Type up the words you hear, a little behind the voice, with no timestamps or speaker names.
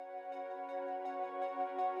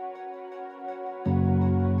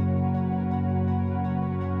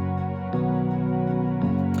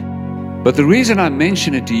But the reason I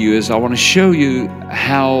mention it to you is I want to show you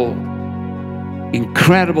how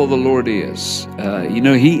incredible the Lord is.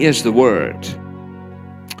 He is the Word.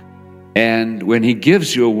 And when He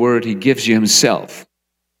gives you a word, He gives you Himself.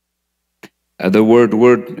 The word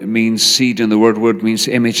means seed, and the word means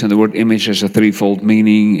image, and the word image has a threefold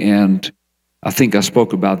meaning. And I think I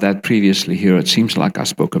spoke about that previously here. It seems like I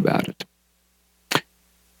spoke about it.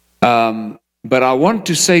 But I want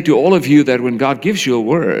to say to all of you that when God gives you a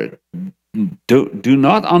word, do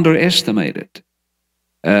not underestimate it.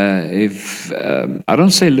 I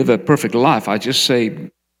don't say live a perfect life, I just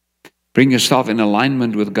say bring yourself in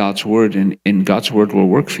alignment with God's word, and God's word will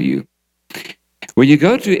work for you. When you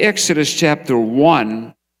go to Exodus chapter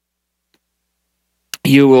 1,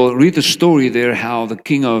 you will read the story there how the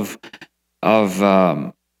king of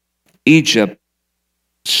Egypt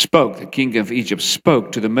spoke. The king of Egypt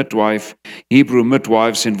spoke to the Hebrew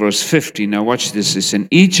midwives in verse 50. Now watch this. It's an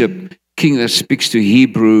Egypt king that speaks to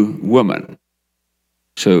Hebrew woman.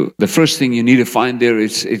 So the first thing you need to find there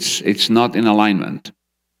is it's not in alignment.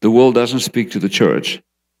 The world doesn't speak to the church.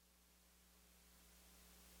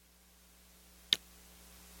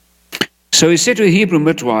 So he said to the Hebrew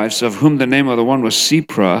midwives, of whom the name of the one was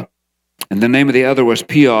Sipra, and the name of the other was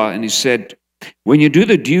Pia, and he said, when you do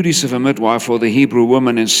the duties of a midwife for the Hebrew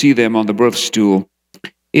woman and see them on the birth stool,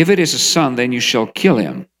 if it is a son, then you shall kill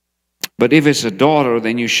him. But if it's a daughter,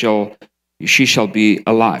 then she shall be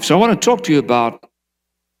alive. So I want to talk to you about,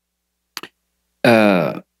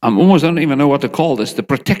 I don't even know what to call this, the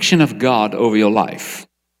protection of God over your life.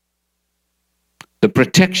 The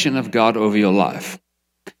protection of God over your life.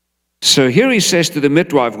 So here he says to the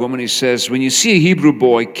midwife woman, he says, when you see a Hebrew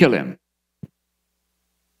boy, kill him.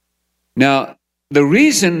 Now, the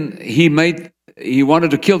reason he wanted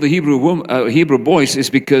to kill the Hebrew boys is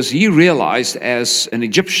because he realized as an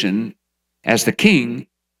Egyptian, as the king,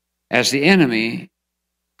 as the enemy,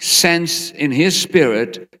 sensed in his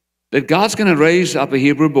spirit that God's going to raise up a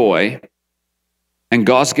Hebrew boy and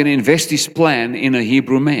God's going to invest His plan in a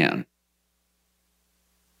Hebrew man.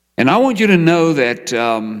 And I want you to know that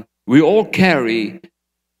we all carry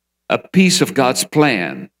a piece of God's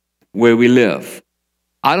plan where we live.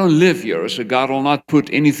 I don't live here, so God will not put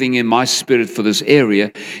anything in my spirit for this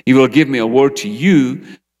area. He will give me a word to you,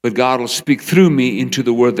 but God will speak through me into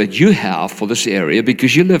the word that you have for this area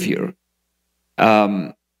because you live here.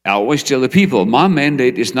 I always tell the people, my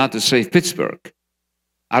mandate is not to save Pittsburgh.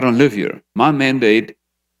 I don't live here. My mandate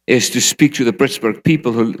is to speak to the Pittsburgh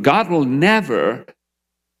people. God will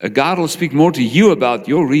speak more to you about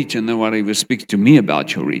your region than what He will speak to me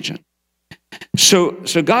about your region. So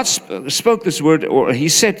God spoke this word, or He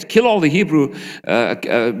said, kill all the Hebrew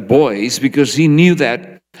boys, because He knew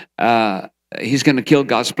that He's going to kill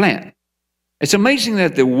God's plan. It's amazing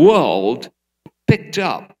that the world picked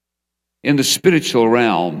up in the spiritual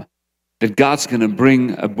realm that God's going to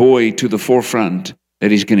bring a boy to the forefront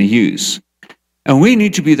that He's going to use. And we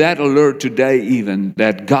need to be that alert today even,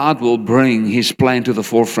 that God will bring His plan to the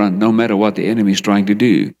forefront no matter what the enemy is trying to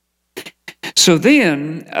do. So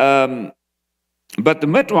then, but the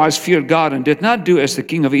midwives feared God and did not do as the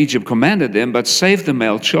king of Egypt commanded them, but saved the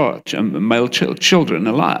male children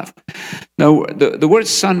alive. Now, the word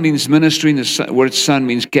son means ministry, and the word son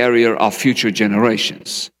means carrier of future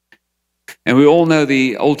generations. And we all know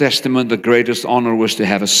the Old Testament, the greatest honor was to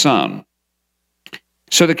have a son.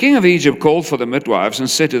 So the king of Egypt called for the midwives and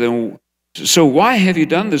said to them, so why have you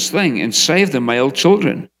done this thing and saved the male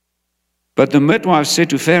children? But the midwives said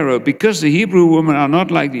to Pharaoh, because the Hebrew women are not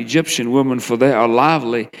like the Egyptian women, for they are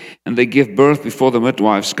lively and they give birth before the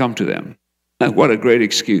midwives come to them. What a great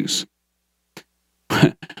excuse.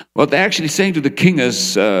 What they're actually saying to the king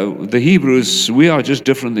is, the Hebrews, we are just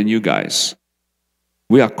different than you guys.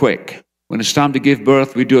 We are quick. When it's time to give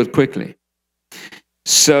birth, we do it quickly.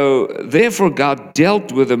 So therefore God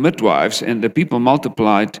dealt with the midwives, and the people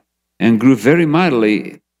multiplied and grew very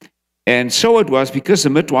mightily. And so it was because the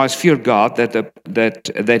midwives feared God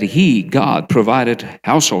that He, God, provided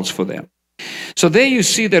households for them. So there you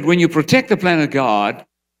see that when you protect the plan of God,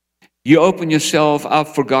 you open yourself up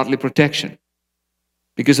for godly protection.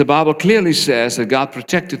 Because the Bible clearly says that God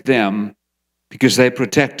protected them because they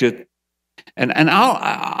protected. And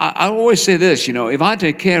I always say this, if I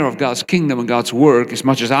take care of God's kingdom and God's work as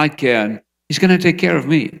much as I can, He's going to take care of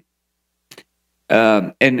me.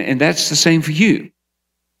 And that's the same for you.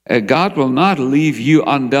 God will not leave you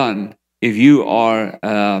undone if you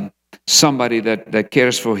are somebody that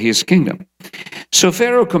cares for His kingdom. So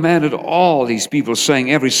Pharaoh commanded all these people,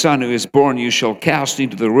 saying, every son who is born you shall cast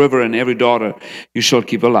into the river, and every daughter you shall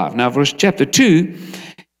keep alive. Now, chapter 2,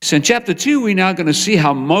 so in chapter 2, we're now going to see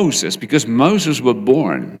how Moses, because Moses was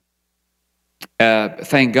born.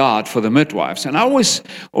 thank God for the midwives. And I always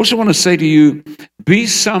also want to say to you, be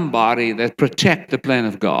somebody that protect the plan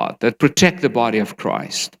of God, that protect the body of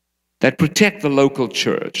Christ, that protect the local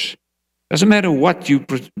church. Doesn't matter what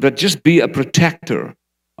but just be a protector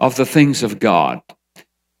of the things of God.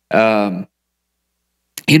 The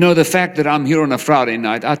fact that I'm here on a Friday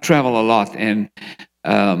night, I travel a lot, and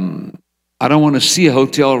I don't want to see a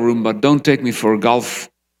hotel room, but don't take me for a golf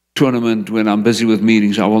tournament when I'm busy with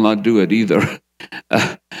meetings. I will not do it either.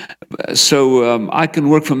 So I can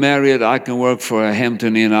work for Marriott, I can work for a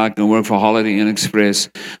Hampton Inn, I can work for Holiday Inn Express,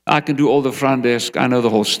 I can do all the front desk, I know the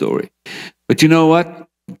whole story. But you know what?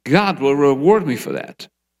 God will reward me for that,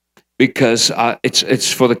 because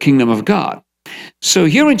it's for the kingdom of God. So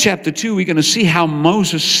here in chapter 2, we're going to see how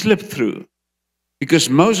Moses slipped through, because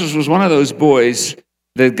Moses was one of those boys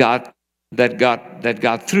that got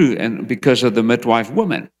through, and because of the midwife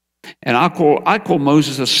woman. And I call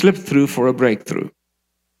Moses a slip through for a breakthrough.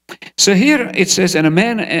 So here it says, and a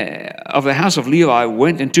man of the house of Levi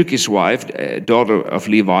went and took his wife, daughter of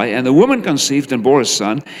Levi, and the woman conceived and bore a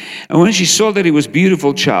son. And when she saw that he was a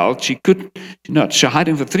beautiful child, she hid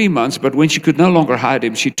him for 3 months, but when she could no longer hide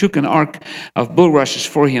him, she took an ark of bulrushes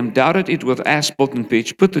for him, doubted it with asphalt and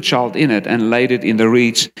pitch, put the child in it, and laid it in the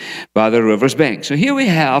reeds by the river's bank. So here we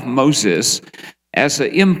have Moses as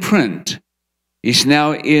an imprint. He's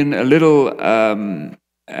now in a little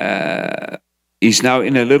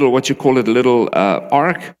what you call it, a little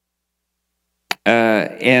ark,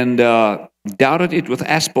 and doubted it with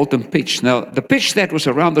asphalt and pitch. Now, the pitch that was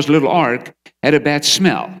around this little ark had a bad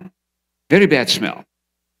smell, very bad smell.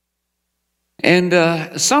 And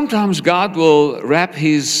sometimes God will wrap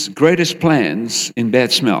his greatest plans in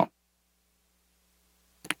bad smell.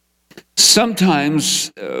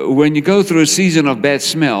 Sometimes when you go through a season of bad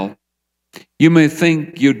smell, you may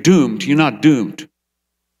think you're doomed. You're not doomed.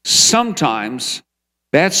 Sometimes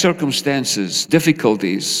bad circumstances,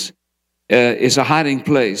 difficulties, is a hiding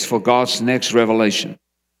place for God's next revelation.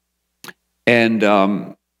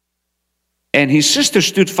 And his sister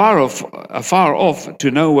stood far off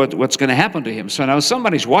to know what's going to happen to him. So now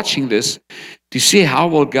somebody's watching this to see how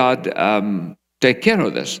will God take care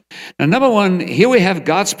of this. Now, number one, here we have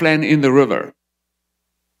God's plan in the river.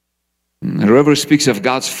 The river speaks of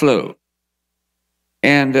God's flow.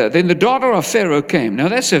 And then the daughter of Pharaoh came. Now,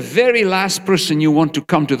 that's the very last person you want to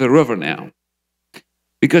come to the river now,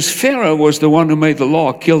 because Pharaoh was the one who made the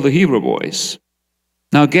law, kill the Hebrew boys.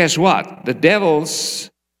 Now, guess what? The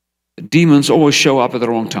demons always show up at the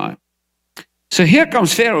wrong time. So here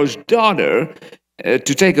comes Pharaoh's daughter to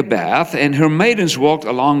take a bath, and her maidens walked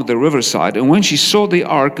along the riverside. And when she saw the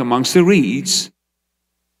ark amongst the reeds,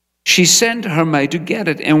 she sent her maid to get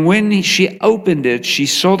it. And when she opened it, she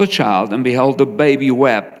saw the child, and behold, the baby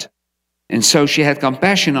wept. And so she had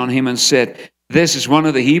compassion on him and said, "This is one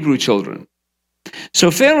of the Hebrew children."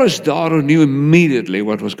 So Pharaoh's daughter knew immediately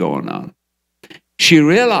what was going on. She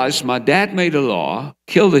realized, my dad made a law,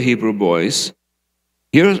 kill the Hebrew boys.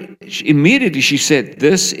 Immediately she said,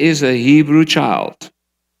 "This is a Hebrew child."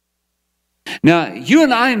 Now, you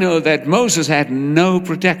and I know that Moses had no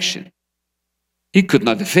protection. He could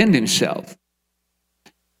not defend himself.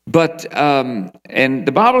 But, and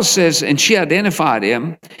the Bible says, and she identified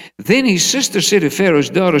him. Then his sister said to Pharaoh's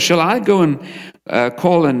daughter, "Shall I go and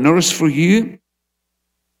call a nurse for you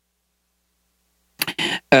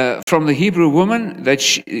from the Hebrew woman, that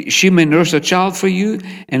she may nurse a child for you?"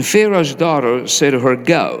 And Pharaoh's daughter said to her,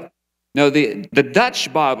 "Go." Now, the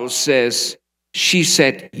Dutch Bible says she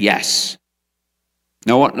said yes.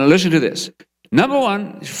 Now listen to this. Number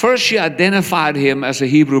one, first she identified him as a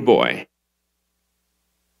Hebrew boy.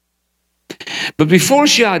 But before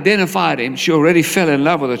she identified him, she already fell in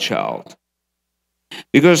love with the child.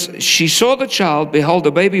 Because she saw the child, behold,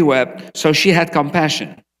 the baby wept, so she had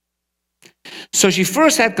compassion. So she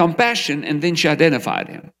first had compassion, and then she identified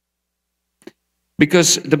him.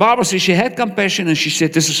 Because the Bible says she had compassion, and she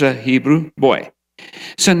said, "This is a Hebrew boy."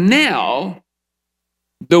 So now,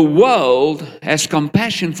 the world has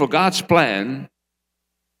compassion for God's plan,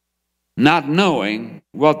 not knowing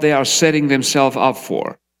what they are setting themselves up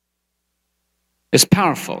for. It's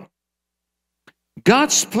powerful.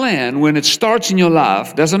 God's plan, when it starts in your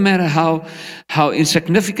life, doesn't matter how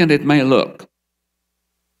insignificant it may look.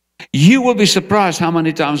 You will be surprised how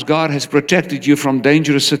many times God has protected you from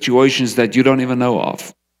dangerous situations that you don't even know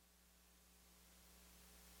of.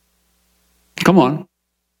 Come on.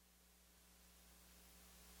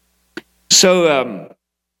 So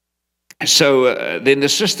then the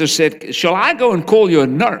sister said, "Shall I go and call you a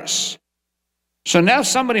nurse?" So now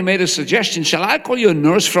somebody made a suggestion. Shall I call you a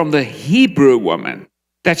nurse from the Hebrew woman?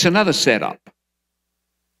 That's another setup.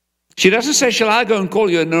 She doesn't say, shall I go and call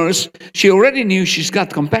you a nurse? She already knew she's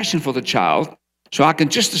got compassion for the child, so I can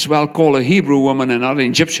just as well call a Hebrew woman and not an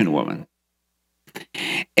Egyptian woman.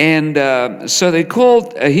 And so they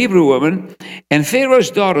called a Hebrew woman, and Pharaoh's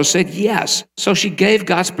daughter said yes. So she gave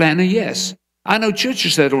God's plan a yes. I know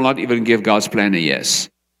churches that will not even give God's plan a yes.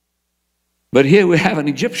 But here we have an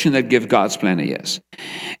Egyptian that gives God's plan a yes.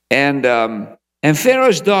 And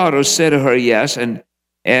Pharaoh's daughter said to her yes, and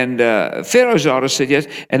Pharaoh's daughter said yes,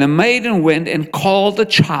 and the maiden went and called the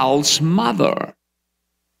child's mother.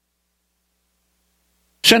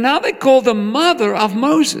 So now they call the mother of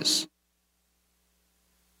Moses.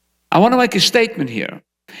 I want to make a statement here.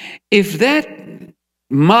 If that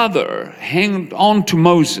mother hung on to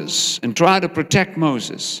Moses and tried to protect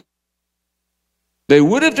Moses, they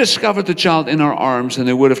would have discovered the child in her arms and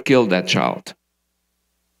they would have killed that child.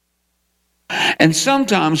 And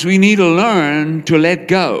sometimes we need to learn to let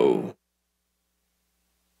go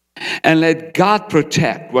and let God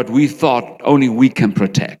protect what we thought only we can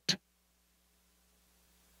protect.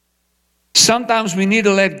 Sometimes we need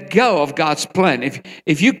to let go of God's plan.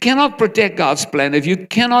 If you cannot protect God's plan, if you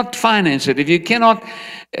cannot finance it, if you cannot,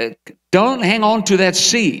 don't hang on to that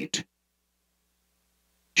seed.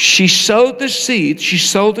 She sowed the seed, she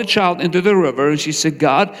sowed the child into the river, and she said,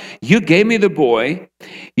 God, you gave me the boy.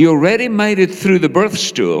 You already made it through the birth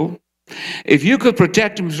stool. If you could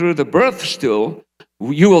protect him through the birth stool,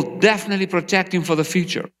 you will definitely protect him for the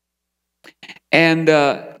future. And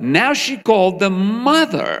now she called the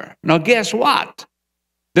mother. Now guess what?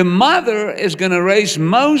 The mother is going to raise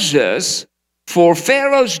Moses for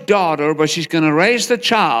Pharaoh's daughter, but she's going to raise the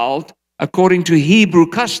child according to Hebrew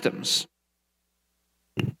customs.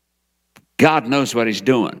 God knows what he's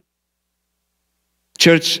doing.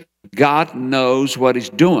 Church, God knows what he's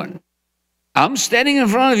doing. I'm standing in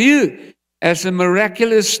front of you as a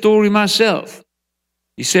miraculous story myself.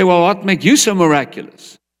 You say, well, what makes you so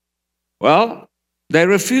miraculous? Well, they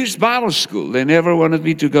refused Bible school. They never wanted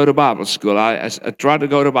me to go to Bible school. I tried to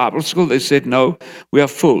go to Bible school. They said, no, we are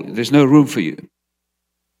full. There's no room for you.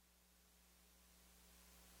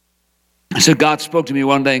 So God spoke to me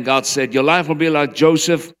one day, and God said, your life will be like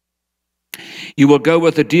Joseph. You will go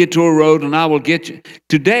with a detour road, and I will get you.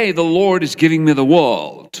 Today, the Lord is giving me the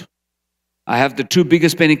world. I have the two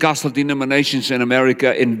biggest Pentecostal denominations in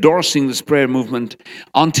America endorsing this prayer movement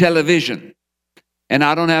on television. And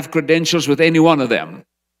I don't have credentials with any one of them.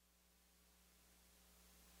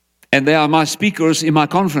 And they are my speakers in my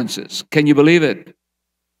conferences. Can you believe it?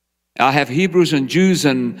 I have Hebrews and Jews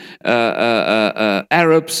and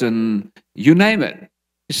Arabs and you name it.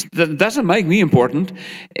 That doesn't make me important.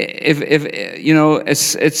 If you know,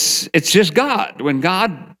 it's just God. When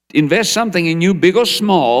God invests something in you, big or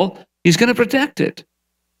small, he's going to protect it.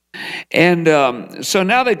 And so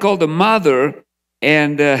now they call the mother,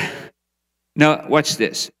 and now watch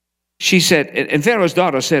this. She said, and Pharaoh's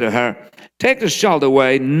daughter said to her, take this child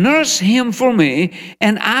away, nurse him for me,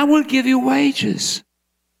 and I will give you wages.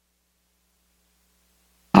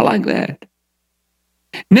 I like that.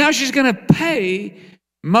 Now she's going to pay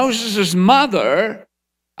Moses' mother.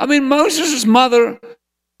 I mean, Moses' mother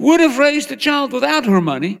would have raised the child without her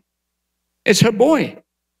money. It's her boy.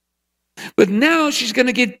 But now she's going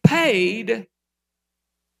to get paid.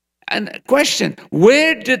 And question,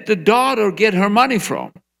 where did the daughter get her money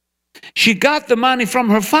from? She got the money from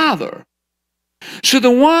her father. So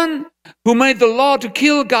the one who made the law to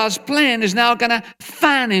kill God's plan is now going to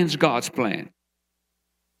finance God's plan.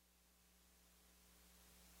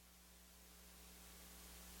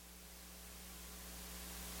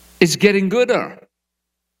 It's getting gooder.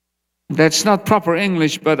 That's not proper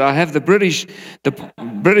English, but I have the British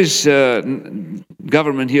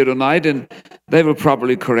government here tonight, and they will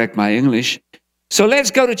probably correct my English. So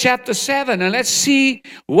let's go to chapter 7, and let's see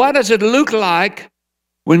what does it look like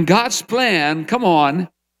when God's plan, come on.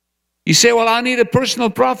 You say, well, I need a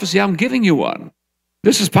personal prophecy. I'm giving you one.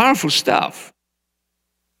 This is powerful stuff.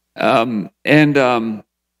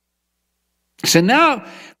 So now,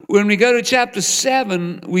 when we go to chapter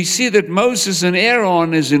 7, we see that Moses and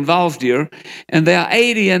Aaron is involved here, and they are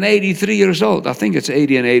 80 and 83 years old. I think it's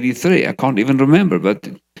 80 and 83. I can't even remember, but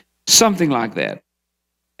something like that.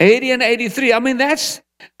 80 and 83.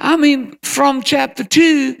 From chapter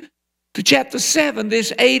 2 to chapter 7,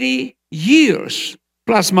 there's 80 years,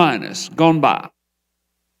 plus minus, gone by.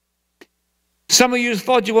 Some of you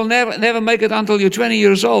thought you will never make it until you're 20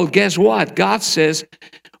 years old. Guess what? God says,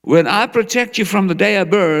 when I protect you from the day of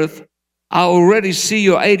birth, I already see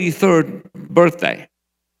your 83rd birthday.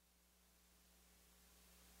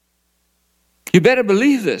 You better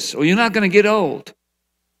believe this, or you're not going to get old.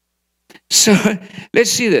 So let's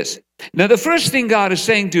see this. Now, the first thing God is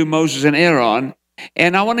saying to Moses and Aaron,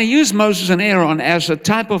 and I want to use Moses and Aaron as a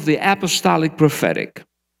type of the apostolic prophetic,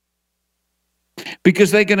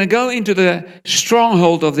 because they're going to go into the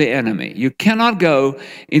stronghold of the enemy. You cannot go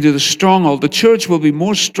into the stronghold. The church will be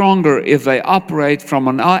more stronger if they operate from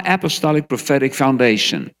an apostolic prophetic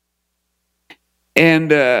foundation.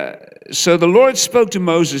 And so the Lord spoke to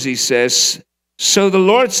Moses, he says, so the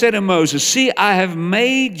Lord said to Moses, see, I have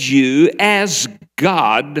made you as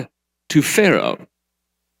God to Pharaoh.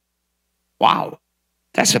 Wow,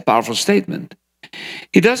 that's a powerful statement.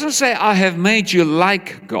 He doesn't say, I have made you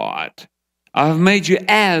like God. I have made you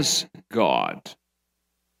as God.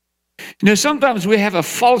 You know, sometimes we have a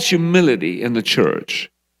false humility in the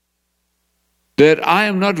church, that I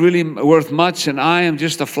am not really worth much, and I am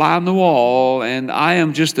just a fly on the wall, and I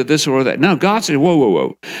am just a this or that. No, God said, whoa, whoa,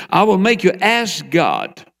 whoa. I will make you as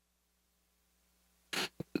God.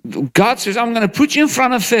 God says, I'm going to put you in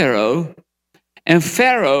front of Pharaoh, and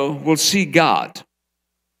Pharaoh will see God.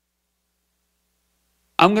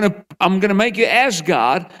 I'm going to make you as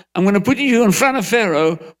God. I'm going to put you in front of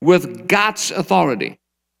Pharaoh with God's authority.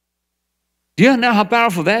 Do you know how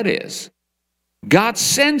powerful that is? God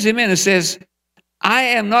sends him in and says, I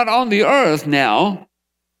am not on the earth now,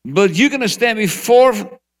 but you're going to stand before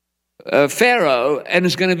Pharaoh, and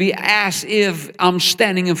it's going to be as if I'm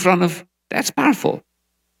standing in front of. That's powerful.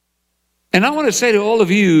 And I want to say to all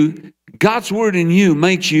of you, God's word in you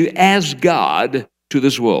makes you as God to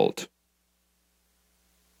this world.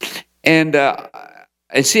 And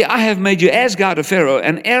see, I have made you as God to Pharaoh,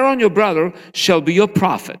 and Aaron your brother shall be your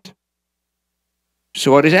prophet.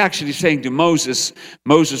 So what he's actually saying to Moses,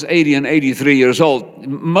 80 and 83 years old,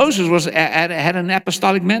 Moses had an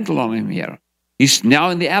apostolic mantle on him here. He's now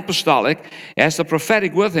in the apostolic, has the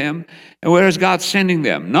prophetic with him, and where is God sending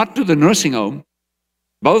them? Not to the nursing home.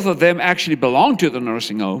 Both of them actually belong to the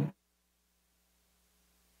nursing home.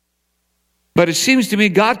 But it seems to me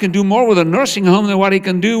God can do more with a nursing home than what he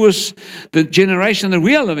can do with the generation that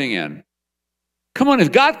we are living in. Come on,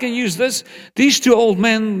 if God can use these two old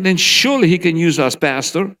men, then surely he can use us,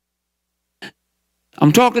 Pastor.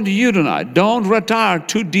 I'm talking to you tonight. Don't retire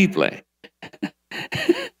too deeply.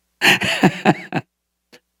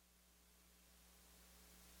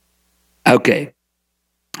 Okay.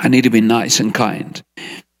 I need to be nice and kind.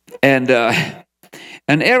 And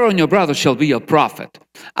Aaron, your brother, shall be your prophet.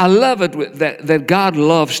 I love it that God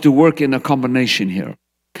loves to work in a combination here.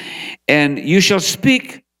 And you shall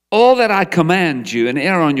speak all that I command you, and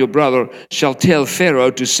Aaron, your brother, shall tell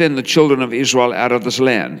Pharaoh to send the children of Israel out of this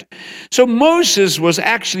land. So Moses was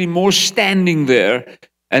actually more standing there,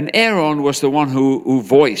 and Aaron was the one who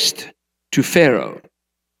voiced to Pharaoh.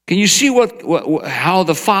 Can you see how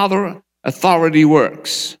the father authority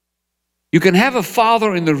works? You can have a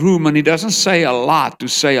father in the room and he doesn't say a lot to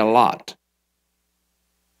say a lot.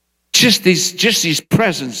 Just his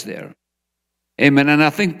presence there. Amen. And I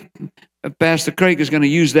think Pastor Craig is going to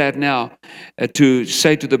use that now to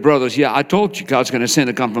say to the brothers, yeah, I told you God's going to send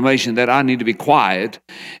a confirmation that I need to be quiet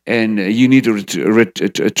and you need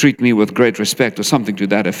to treat me with great respect or something to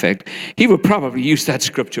that effect. He would probably use that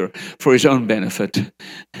scripture for his own benefit.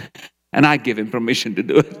 And I give him permission to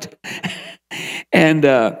do it. And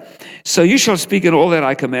so you shall speak in all that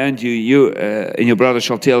I command you. You and your brother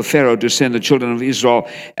shall tell Pharaoh to send the children of Israel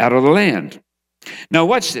out of the land. Now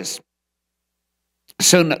watch this.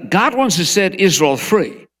 So God wants to set Israel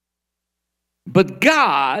free. But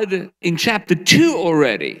God, in chapter 2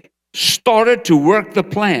 already, started to work the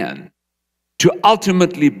plan to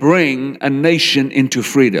ultimately bring a nation into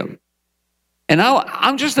freedom. And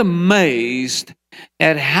I'm just amazed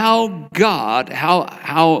at how God,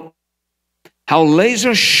 how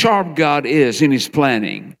laser sharp God is in his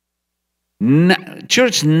planning.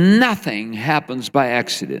 Church, nothing happens by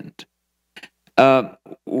accident.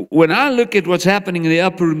 When I look at what's happening in the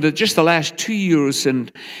upper room, just the last 2 years,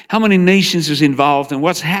 and how many nations is involved, and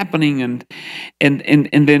what's happening, and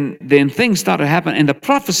then things start to happen, and the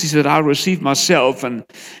prophecies that I received myself, and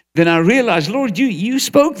then I realized, Lord, you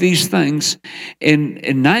spoke these things in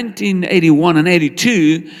 1981 and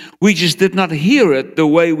 82. We just did not hear it the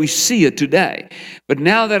way we see it today. But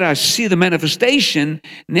now that I see the manifestation,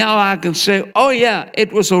 now I can say, oh yeah,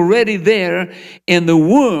 it was already there in the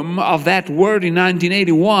womb of that word in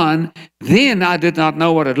 1981. Then I did not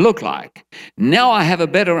know what it looked like. Now I have a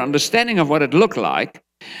better understanding of what it looked like.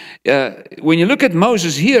 When you look at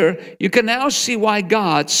Moses here, you can now see why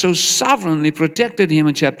God so sovereignly protected him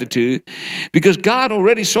in chapter 2, because God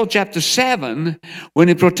already saw chapter 7 when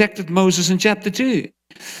he protected Moses in chapter 2.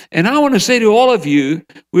 And I want to say to all of you,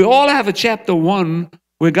 we all have a chapter 1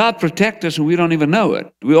 where God protects us and we don't even know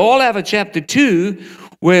it. We all have a chapter 2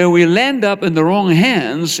 where we land up in the wrong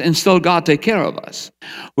hands and still God take care of us.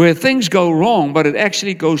 Where things go wrong, but it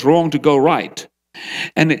actually goes wrong to go right.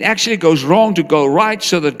 And it actually goes wrong to go right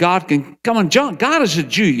so that God can, come on, John, God is a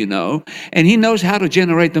Jew, you know, and he knows how to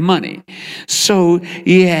generate the money. So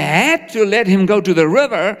he had to let him go to the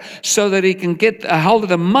river so that he can get a hold of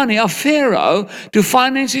the money of Pharaoh to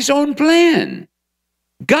finance his own plan.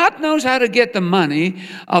 God knows how to get the money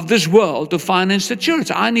of this world to finance the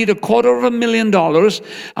church. I need $250,000.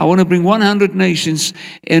 I want to bring 100 nations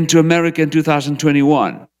into America in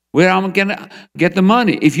 2021. Where I'm going to get the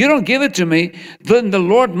money. If you don't give it to me, then the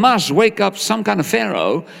Lord must wake up some kind of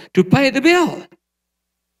Pharaoh to pay the bill.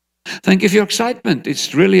 Thank you for your excitement.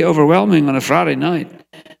 It's really overwhelming on a Friday night.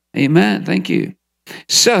 Amen. Thank you.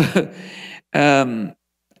 So,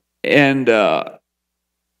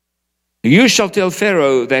 you shall tell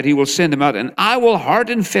Pharaoh that he will send him out, and I will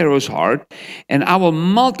harden Pharaoh's heart, and I will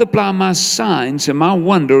multiply my signs and my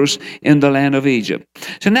wonders in the land of Egypt.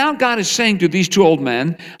 So now God is saying to these two old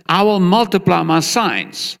men, I will multiply my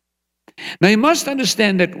signs. Now you must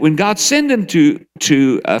understand that when God sent them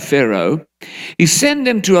to Pharaoh, he sent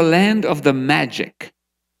them to a land of the magic.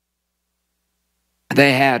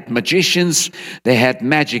 They had magicians, they had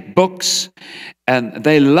magic books, and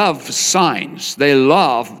they loved signs. They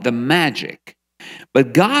loved the magic.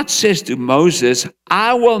 But God says to Moses,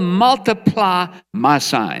 I will multiply my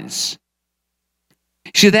signs.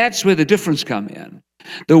 See, that's where the difference comes in.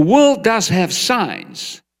 The world does have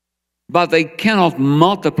signs, but they cannot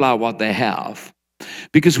multiply what they have.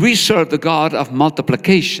 Because we serve the God of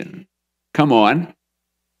multiplication. Come on.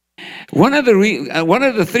 One of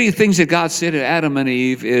the three things that God said to Adam and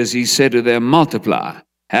Eve is he said to them, multiply,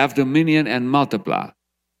 have dominion and multiply.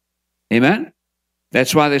 Amen?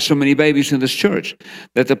 That's why there's so many babies in this church,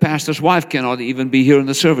 that the pastor's wife cannot even be here in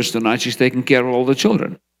the service tonight. She's taking care of all the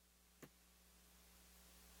children.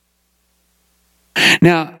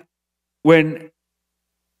 Now, when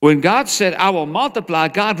God said, I will multiply,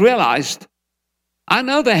 God realized, I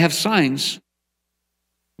know they have signs,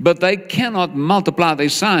 but they cannot multiply their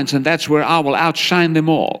signs, and that's where I will outshine them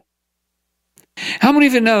all. How many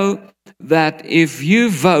of you know that if you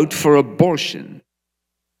vote for abortion,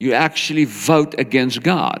 you actually vote against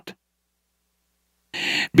God?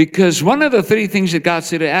 Because one of the three things that God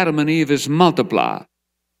said to Adam and Eve is multiply.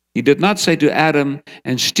 He did not say to Adam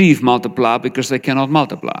and Steve multiply because they cannot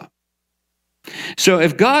multiply. So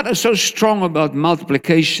if God is so strong about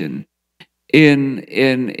multiplication, when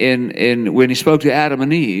he spoke to Adam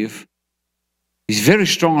and Eve, he's very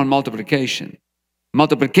strong on multiplication.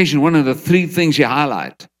 Multiplication, one of the three things you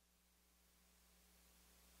highlight.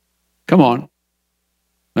 Come on.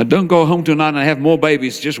 Now don't go home tonight and have more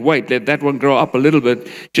babies. Just wait. Let that one grow up a little bit.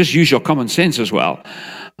 Just use your common sense as well.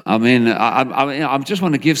 I mean, I just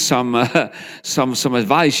want to give some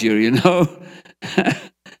advice here, you know.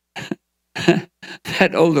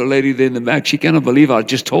 That older lady there in the back, she cannot believe I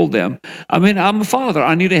just told them. I mean, I'm a father.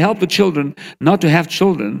 I need to help the children not to have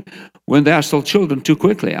children when they are still children too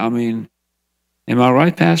quickly. I mean, am I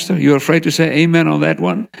right, Pastor? You're afraid to say amen on that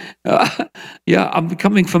one? Yeah, I'm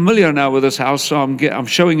becoming familiar now with this house, so I'm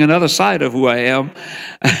showing another side of who I am.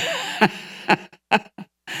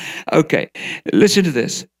 Okay, listen to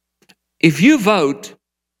this. If you vote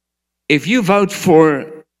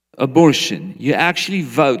for abortion, you actually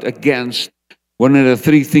vote against one of the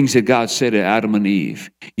three things that God said to Adam and Eve.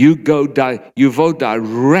 You vote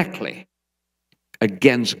directly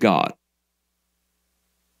against God.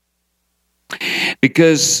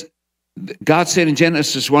 Because God said in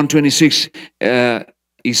Genesis 1:26,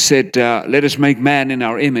 he said, let us make man in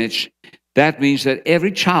our image. That means that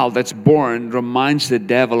every child that's born reminds the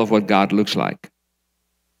devil of what God looks like.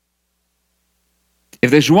 If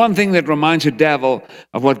there's one thing that reminds the devil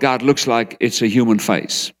of what God looks like, it's a human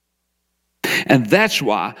face. And that's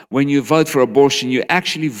why when you vote for abortion, you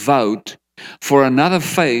actually vote for another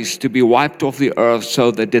face to be wiped off the earth so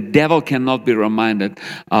that the devil cannot be reminded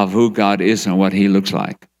of who God is and what he looks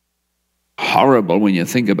like. Horrible when you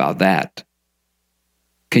think about that.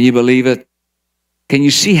 Can you believe it? Can you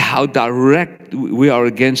see how direct we are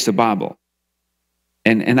against the Bible?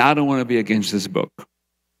 And I don't want to be against this book.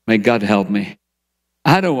 May God help me.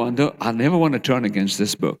 I never want to turn against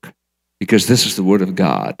this book because this is the Word of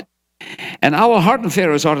God. And I will harden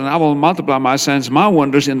Pharaoh's heart, and I will multiply my signs, my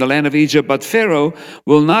wonders in the land of Egypt. But Pharaoh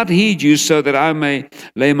will not heed you, so that I may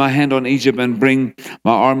lay my hand on Egypt and bring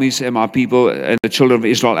my armies and my people and the children of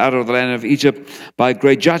Israel out of the land of Egypt by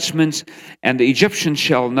great judgments. And the Egyptians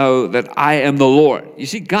shall know that I am the Lord. You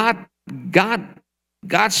see, God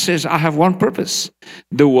says, I have one purpose.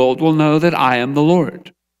 The world will know that I am the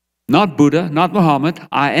Lord. Not Buddha, not Muhammad.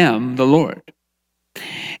 I am the Lord.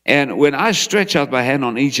 And when I stretch out my hand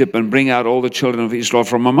on Egypt and bring out all the children of Israel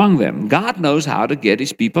from among them, God knows how to get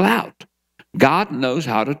his people out. God knows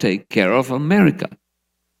how to take care of America.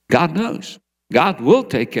 God knows. God will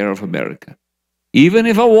take care of America. Even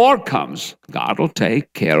if a war comes, God will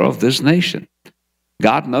take care of this nation.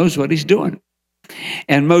 God knows what he's doing.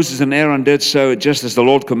 And Moses and Aaron did so just as the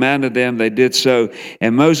Lord commanded them. They did so.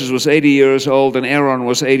 And Moses was 80 years old and Aaron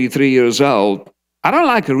was 83 years old. I don't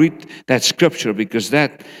like to read that scripture because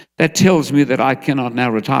that tells me that I cannot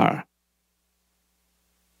now retire.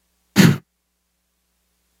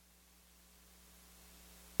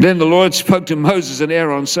 Then the Lord spoke to Moses and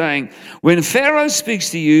Aaron, saying, when Pharaoh speaks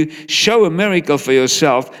to you, show a miracle for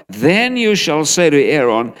yourself. Then you shall say to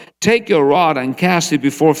Aaron, take your rod and cast it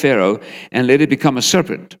before Pharaoh, and let it become a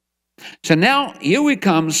serpent. So now, here we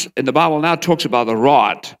comes, and the Bible now talks about the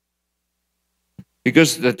rod.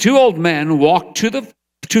 Because the two old men walked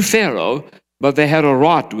to Pharaoh, but they had a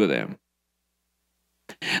rod with them.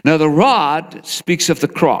 Now the rod speaks of the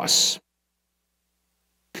cross.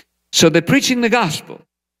 So they're preaching the gospel.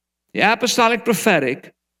 The apostolic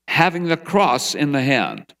prophetic, having the cross in the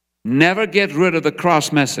hand. Never get rid of the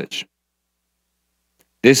cross message.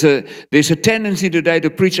 There's a tendency today to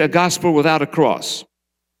preach a gospel without a cross.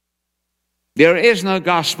 There is no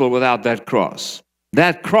gospel without that cross.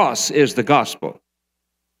 That cross is the gospel.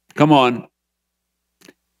 Come on.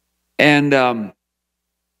 And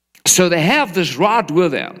so they have this rod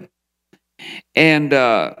with them. And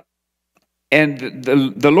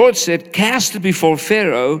the Lord said, cast it before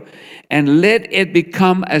Pharaoh and let it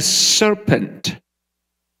become a serpent.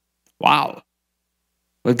 Wow.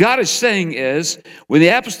 What God is saying is, when the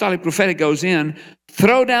apostolic prophetic goes in,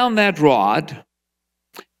 throw down that rod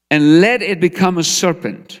and let it become a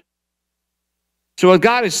serpent. So what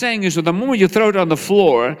God is saying is that the moment you throw it on the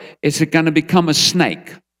floor, it's going to become a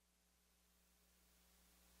snake.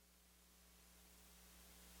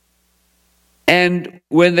 And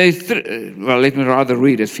when they, let me rather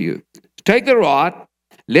read it for you. Take the rod,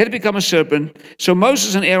 let it become a serpent. So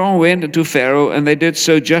Moses and Aaron went unto Pharaoh, and they did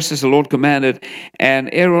so just as the Lord commanded. And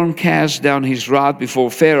Aaron cast down his rod before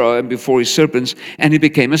Pharaoh and before his serpents, and he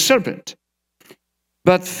became a serpent.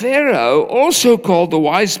 But Pharaoh also called the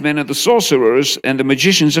wise men and the sorcerers and the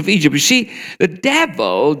magicians of Egypt. You see, the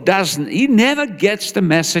devil he never gets the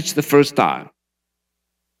message the first time.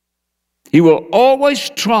 He will always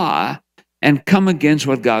try and come against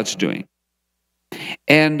what God's doing.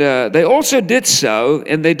 And they also did so,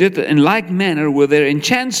 and they did in like manner with their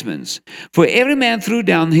enchantments. For every man threw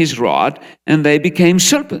down his rod, and they became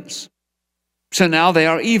serpents. So now they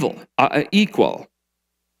are equal.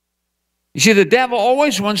 You see, the devil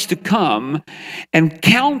always wants to come and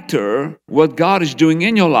counter what God is doing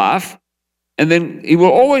in your life, and then there will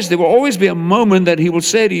always be a moment that he will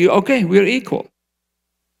say to you, okay, we're equal.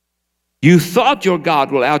 You thought your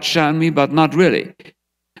God will outshine me, but not really.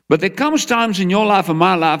 But there comes times in your life and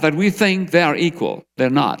my life that we think they are equal.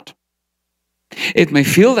 They're not. It may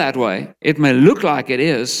feel that way. It may look like it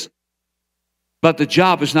is. But the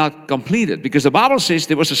job is not completed because the Bible says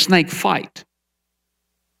there was a snake fight.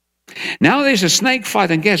 Now there's a snake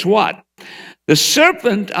fight, and guess what? The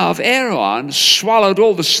serpent of Aaron swallowed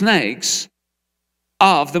all the snakes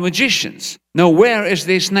of the magicians. Now where is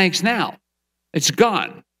their snakes now? It's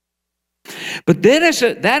gone. But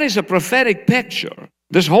that is a prophetic picture.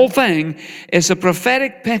 This whole thing is a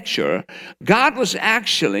prophetic picture. God was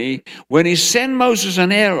actually, when he sent Moses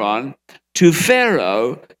and Aaron to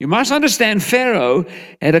Pharaoh, you must understand Pharaoh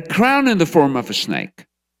had a crown in the form of a snake.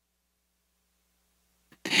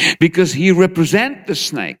 Because he represents the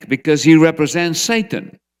snake, because he represents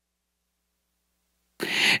Satan.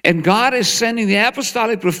 And God is sending the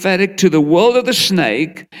apostolic prophetic to the world of the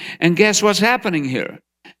snake, and guess what's happening here?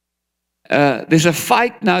 There's a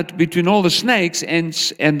fight now between all the snakes,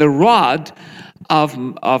 and the rod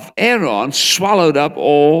of Aaron swallowed up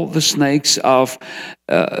all the snakes of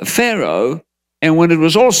Pharaoh. And when it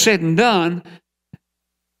was all said and done,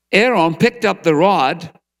 Aaron picked up the rod,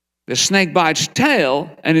 the snake by its tail,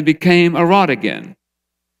 and it became a rod again.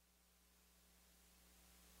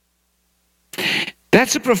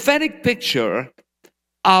 That's a prophetic picture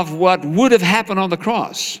of what would have happened on the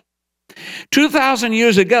cross. 2,000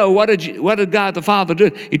 years ago, what did God the Father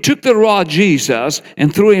do? He took the rod Jesus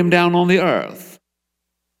and threw him down on the earth.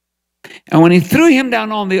 And when he threw him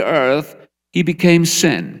down on the earth, he became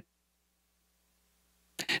sin.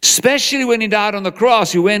 Especially when he died on the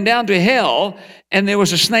cross, he went down to hell and there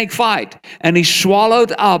was a snake fight. And he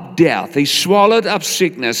swallowed up death. He swallowed up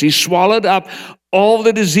sickness. He swallowed up all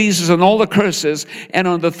the diseases and all the curses. And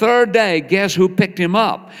on the third day, guess who picked him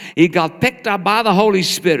up? He got picked up by the Holy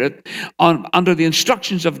Spirit under the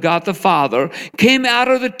instructions of God the Father, came out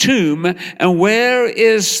of the tomb, and where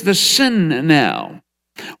is the sin now?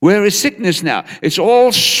 Where is sickness now? It's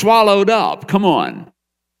all swallowed up. Come on.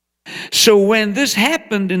 So when this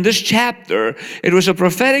happened in this chapter, it was a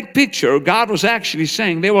prophetic picture. God was actually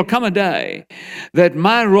saying, there will come a day that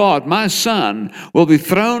my rod, my son, will be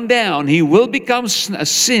thrown down. He will become a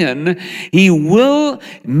sin. He will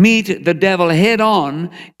meet the devil head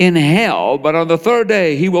on in hell. But on the third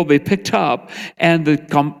day, he will be picked up, and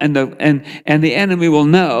the enemy will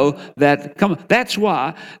know that. That's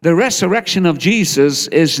why the resurrection of Jesus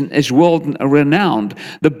is world renowned.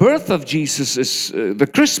 The birth of Jesus is the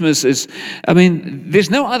Christmas.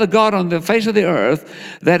 There's no other God on the face of the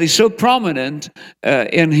earth that is so prominent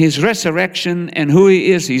in his resurrection and who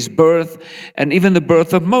he is, his birth, and even the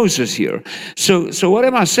birth of Moses here. So what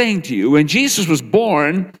am I saying to you? When Jesus was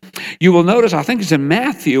born, you will notice, I think it's in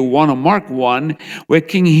Matthew 1 or Mark 1, where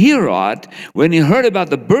King Herod, when he heard about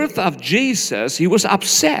the birth of Jesus, he was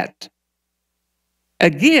upset.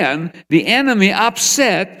 Again, the enemy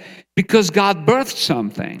upset because God birthed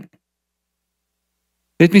something.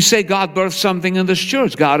 Let me say, God birthed something in this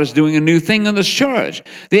church. God is doing a new thing in this church.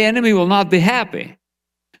 The enemy will not be happy.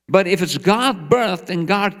 But if it's God birthed and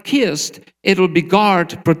God kissed, it will be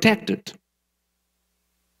God protected.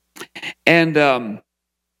 And the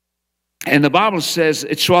Bible says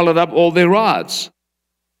it swallowed up all their rods.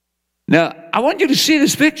 Now, I want you to see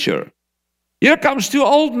this picture. Here comes two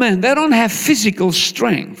old men. They don't have physical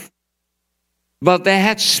strength, but they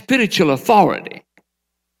had spiritual authority.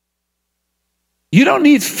 You don't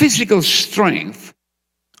need physical strength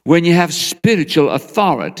when you have spiritual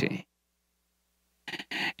authority.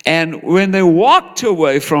 And when they walked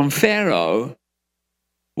away from Pharaoh,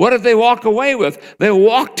 what did they walk away with? They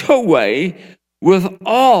walked away with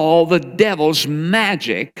all the devil's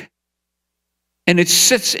magic, and it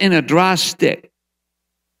sits in a dry stick.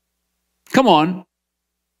 Come on.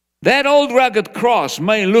 That old rugged cross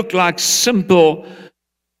may look like simple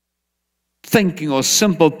thinking or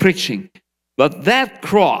simple preaching. But that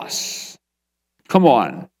cross, come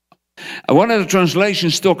on. One of the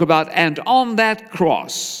translations talk about, and on that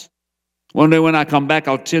cross. One day when I come back,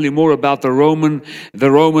 I'll tell you more about the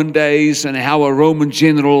Roman days and how a Roman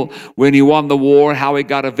general, when he won the war, how he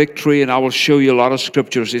got a victory, and I will show you a lot of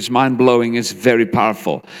scriptures. It's mind-blowing. It's very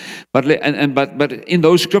powerful. But in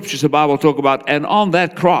those scriptures, the Bible talk about, and on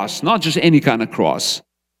that cross, not just any kind of cross,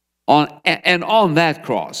 and on that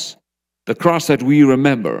cross, the cross that we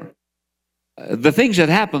remember. The things that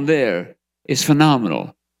happened there is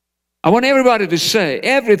phenomenal. I want everybody to say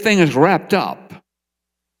everything is wrapped up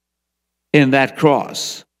in that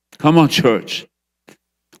cross. Come on, church.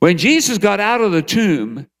 When Jesus got out of the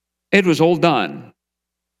tomb, it was all done.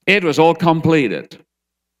 It was all completed.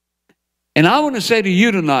 And I want to say to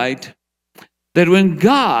you tonight that when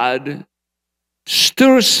God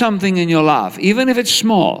stirs something in your life, even if it's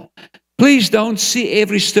small, please don't see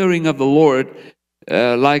every stirring of the Lord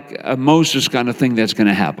like a Moses kind of thing that's going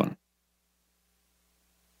to happen.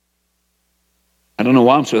 I don't know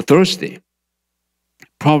why I'm so thirsty.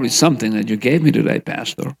 Probably something that you gave me today,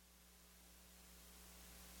 Pastor.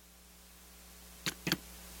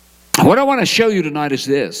 What I want to show you tonight is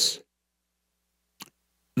this.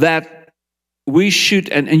 That we should,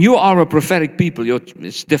 and you are a prophetic people.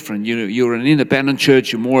 It's different. You're an independent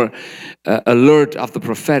church. You're more alert of the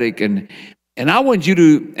prophetic. And I want you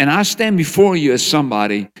to, and I stand before you as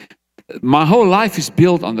somebody, my whole life is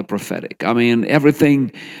built on the prophetic. I mean,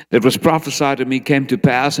 everything that was prophesied to me came to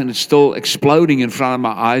pass, and it's still exploding in front of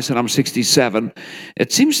my eyes, and I'm 67.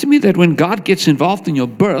 It seems to me that when God gets involved in your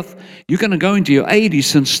birth, you're going to go into your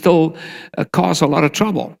 80s and still cause a lot of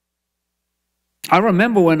trouble. I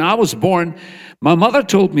remember when I was born, my mother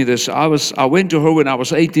told me this. I went to her when I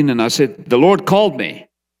was 18, and I said, "The Lord called me."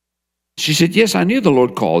 She said, "Yes, I knew the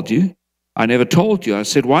Lord called you. I never told you." I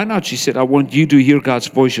said, "Why not?" She said, "I want you to hear God's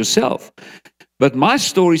voice yourself." But my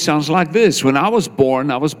story sounds like this. When I was born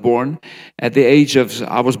at the age of,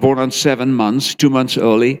 I was born on 7 months, 2 months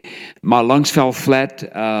early. My lungs fell flat.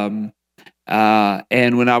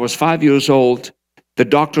 And when I was 5 years old, the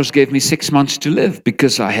doctors gave me 6 months to live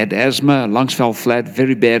because I had asthma, lungs fell flat,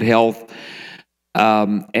 very bad health.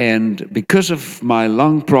 And because of my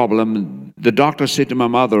lung problem, the doctor said to my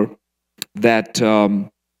mother that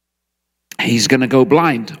he's going to go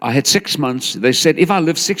blind. I had 6 months. They said, if I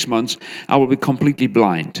live 6 months, I will be completely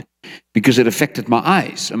blind because it affected my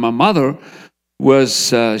eyes. And my mother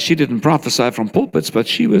was, she didn't prophesy from pulpits, but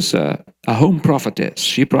she was a home prophetess.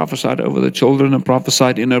 She prophesied over the children and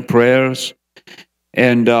prophesied in her prayers.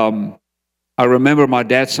 And I remember my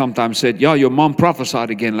dad sometimes said, "Yeah, your mom prophesied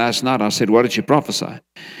again last night." I said, "What did she prophesy?"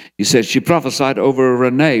 He said, "She prophesied over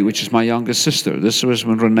Renee, which is my youngest sister." This was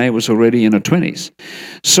when Renee was already in her 20s.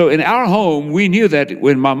 So in our home, we knew that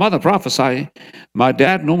when my mother prophesied, my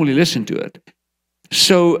dad normally listened to it.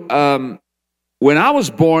 So when I was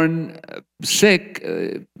born sick,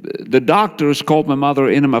 the doctors called my mother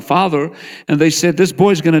in and my father, and they said, "This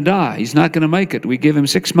boy's going to die. He's not going to make it. We give him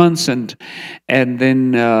 6 months, and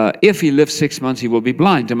then if he lives 6 months, he will be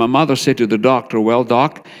blind." And my mother said to the doctor, "Well,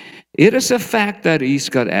 doc, it is a fact that he's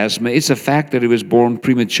got asthma. It's a fact that he was born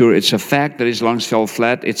premature. It's a fact that his lungs fell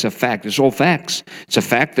flat. It's a fact. It's all facts. It's a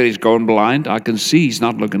fact that he's going blind. I can see he's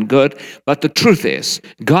not looking good. But the truth is,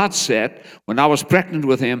 God said, when I was pregnant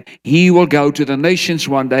with him, he will go to the nations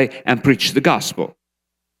one day and preach the gospel."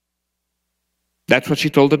 That's what she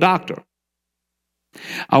told the doctor.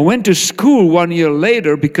 I went to school 1 year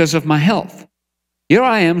later because of my health. Here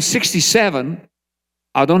I am, 67.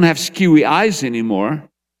 I don't have skewy eyes anymore.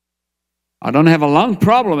 I don't have a lung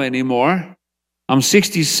problem anymore. I'm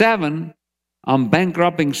 67. I'm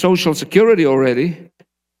bankrupting Social Security already.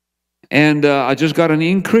 And I just got an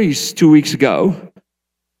increase 2 weeks ago.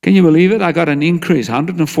 Can you believe it? I got an increase,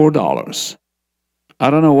 $104. I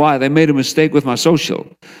don't know why. They made a mistake with my social.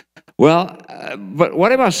 Well, but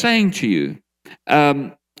what am I saying to you?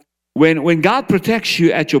 When God protects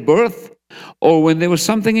you at your birth, or when there was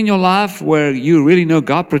something in your life where you really know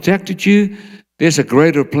God protected you, there's a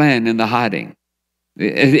greater plan in the hiding.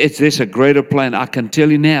 There's a greater plan. I can tell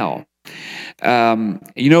you now.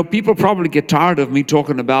 People probably get tired of me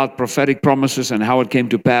talking about prophetic promises and how it came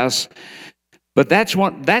to pass. But that's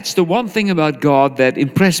the one thing about God that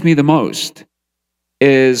impressed me the most,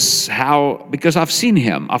 is how, because I've seen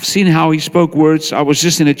him. I've seen how he spoke words. I was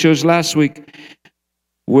just in a church last week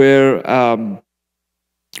where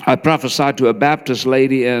I prophesied to a Baptist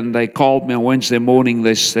lady, and they called me on Wednesday morning.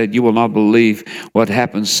 They said, "You will not believe what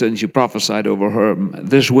happened since you prophesied over her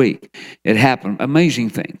this week." It happened. Amazing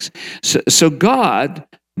things. So God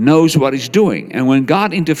knows what he's doing. And when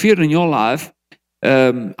God interfered in your life,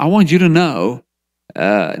 I want you to know,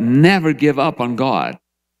 never give up on God.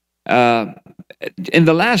 In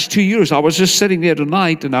the last 2 years, I was just sitting there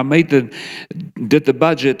tonight, and I did the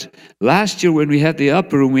budget. Last year, when we had the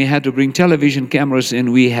upper room, we had to bring television cameras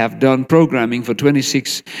in. We have done programming for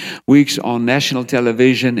 26 weeks on national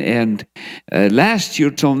television, and last year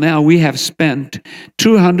till now, we have spent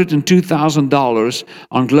 $202,000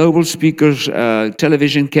 on global speakers,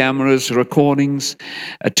 television cameras, recordings,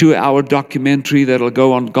 a 2-hour documentary that'll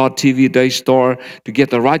go on God TV Daystar to get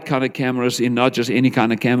the right kind of cameras in, not just any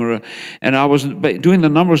kind of camera. And I was doing the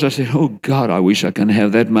numbers. I said, "Oh God, I wish I can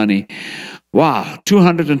have that money." Wow,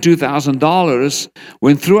 $202,000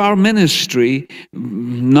 went through our ministry.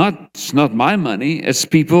 It's not my money. It's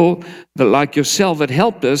people that, like yourself, that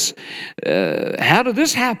helped us. How did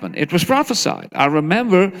this happen? It was prophesied. I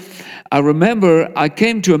remember I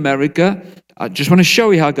came to America. I just want to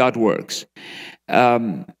show you how God works.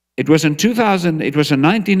 It was in 2000. It was in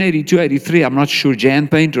 1982, 83. I'm not sure. Jan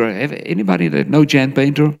Painter. Anybody that know Jan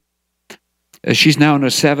Painter? She's now in her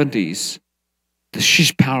 70s.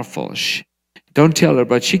 She's powerful. Don't tell her,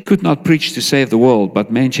 but she could not preach to save the world,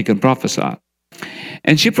 but man, she can prophesy.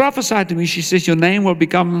 And she prophesied to me. She says, "Your name will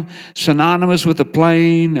become synonymous with the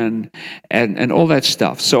plane and all that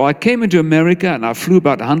stuff." So I came into America, and I flew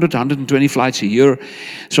about 100, 120 flights a year.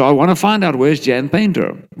 So I want to find out, where's Jan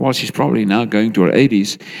Painter? Well, she's probably now going to her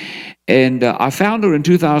 80s. And I found her in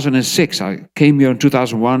 2006. I came here in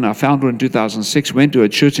 2001. I found her in 2006, went to a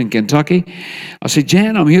church in Kentucky. I said,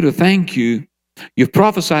 "Jan, I'm here to thank you. You've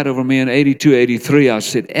prophesied over me in 82, 83. I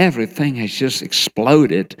said, everything has just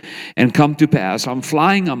exploded and come to pass. I'm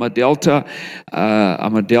flying. I'm a Delta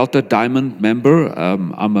Diamond member.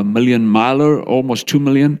 I'm a million miler, almost 2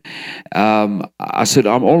 million. I said,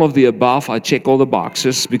 I'm all of the above. I check all the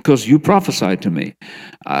boxes because you prophesied to me.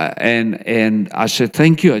 And I said,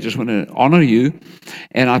 thank you. I just want to honor you.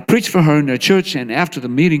 And I preached for her in her church. And after the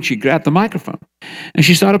meeting, she grabbed the microphone and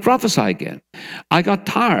she started prophesying again. I got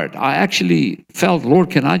tired. I actually felt, Lord,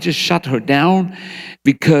 can I just shut her down?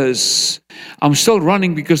 Because I'm still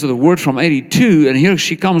running because of the word from 82. And here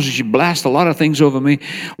she comes and she blasts a lot of things over me.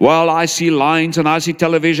 Well, I see lines and I see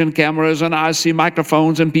television cameras and I see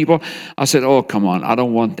microphones and people. I said, oh, come on. I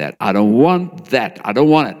don't want that. I don't want that. I don't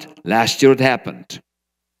want it. Last year it happened.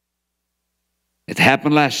 It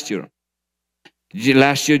happened last year.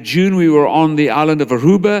 Last year, June, we were on the island of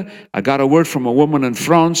Aruba. I got a word from a woman in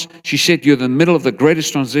France. She said, you're in the middle of the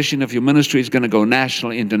greatest transition of your ministry. It's going to go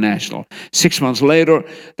national, international. 6 months later,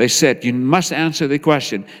 they said, you must answer the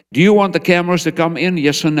question. Do you want the cameras to come in?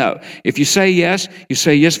 Yes or no? If you say yes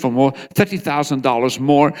for more, $30,000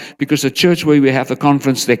 more, because the church where we have the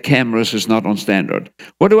conference, their cameras is not on standard.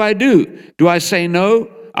 What do I do? Do I say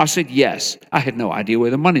no? I said yes. I had no idea where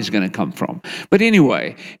the money's going to come from. But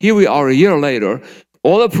anyway, here we are a year later.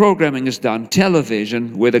 All the programming is done,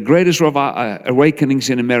 television, where the greatest awakenings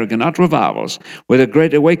in America, not revivals, where the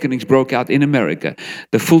great awakenings broke out in America.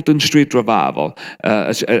 The Fulton Street revival,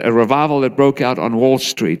 a revival that broke out on Wall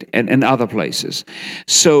Street and other places.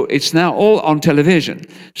 So it's now all on television.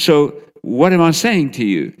 So what am I saying to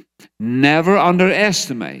you? Never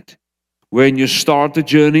underestimate when you start the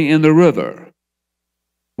journey in the river.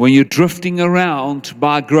 When you're drifting around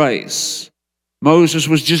by grace. Moses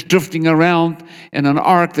was just drifting around in an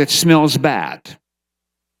ark that smells bad.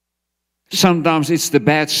 Sometimes it's the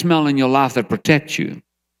bad smell in your life that protects you.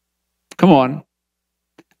 Come on.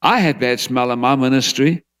 I had bad smell in my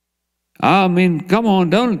ministry. I mean, come on,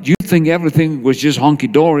 don't you think everything was just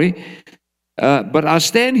honky-dory? But I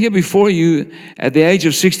stand here before you at the age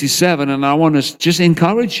of 67, and I want to just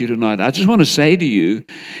encourage you tonight. I just want to say to you,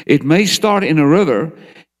 it may start in a river,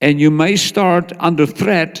 and you may start under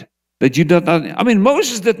threat that you don't know. I mean,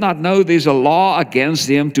 Moses did not know there's a law against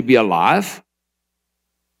him to be alive.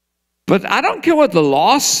 But I don't care what the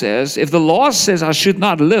law says. If the law says I should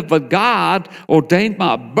not live, but God ordained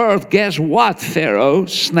my birth, guess what, Pharaoh,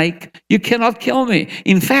 snake? You cannot kill me.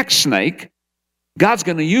 In fact, snake, God's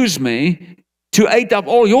going to use me to eat up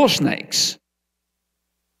all your snakes.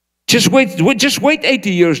 Just wait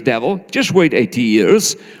 80 years, devil. Just wait 80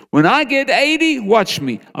 years. When I get 80, watch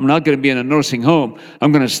me. I'm not going to be in a nursing home.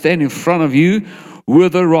 I'm going to stand in front of you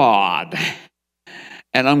with a rod.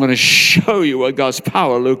 And I'm going to show you what God's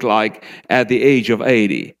power looked like at the age of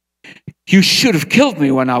 80. You should have killed me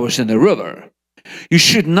when I was in the river. You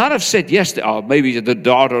should not have said yes to, oh, maybe the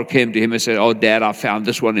daughter came to him and said, oh, Dad, I found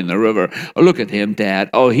this one in the river. Oh, look at him, Dad.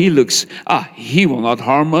 Oh, he will not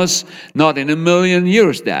harm us. Not in a million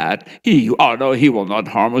years, Dad. No, he will not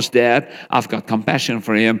harm us, Dad. I've got compassion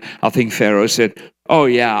for him. I think Pharaoh said, oh,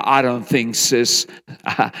 yeah, I don't think, sis.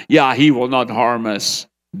 Yeah, he will not harm us.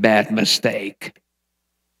 Bad mistake.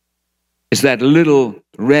 It's that little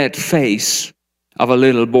red face of a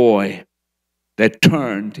little boy that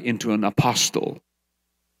turned into an apostle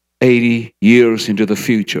 80 years into the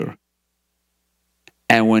future.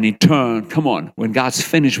 And when he turned, come on, when God's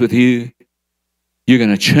finished with you, you're going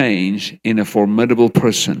to change in a formidable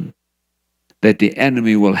person that the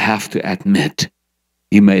enemy will have to admit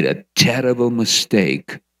he made a terrible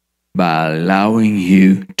mistake by allowing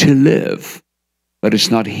you to live. But it's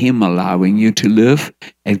not him allowing you to live,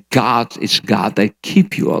 and it's God that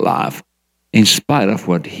keeps you alive in spite of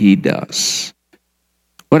what he does.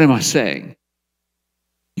 What am I saying?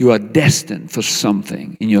 You are destined for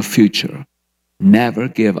something in your future. Never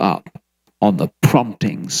give up on the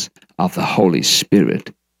promptings of the Holy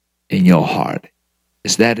Spirit in your heart.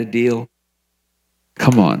 Is that a deal?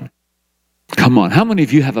 Come on. Come on. How many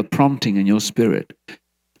of you have a prompting in your spirit?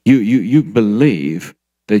 You believe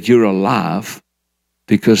that you're alive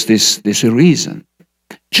because there's a reason.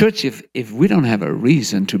 Church, if we don't have a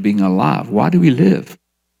reason to being alive, why do we live?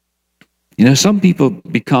 You know, some people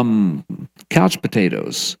become couch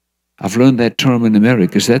potatoes. I've learned that term in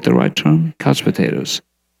America. Is that the right term? Couch potatoes.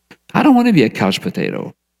 I don't want to be a couch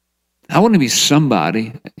potato. I want to be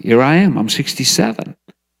somebody. Here I am. I'm 67.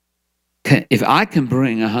 If I can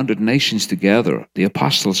bring 100 nations together, the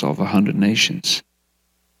apostles of 100 nations,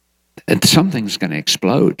 something's going to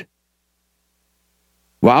explode.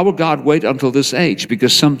 Why will God wait until this age?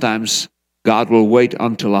 Because sometimes God will wait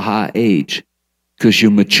until a high age. Because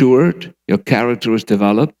you matured, your character is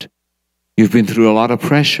developed, you've been through a lot of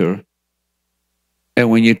pressure.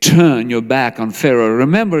 And when you turn your back on Pharaoh,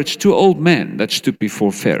 remember it's 2 old men that stood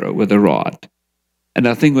before Pharaoh with a rod. And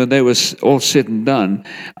I think when they were all said and done,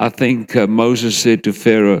 I think Moses said to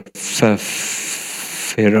Pharaoh,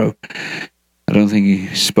 I don't think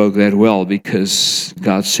he spoke that well, because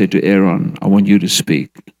God said to Aaron, I want you to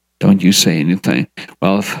speak. Don't you say anything.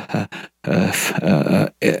 Well,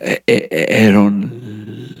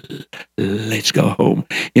 Aaron, let's go home.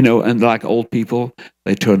 You know, and like old people,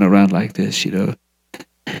 they turn around like this, you know.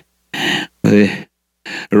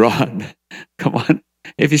 Ron, come on.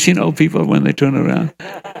 Have you seen old people when they turn around?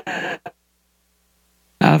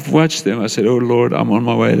 I've watched them. I said, oh, Lord, I'm on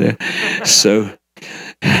my way there. So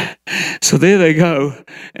there they go.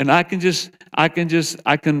 And I can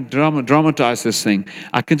dramatize this thing.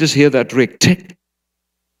 I can just hear that Rick, tick,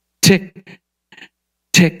 Tick,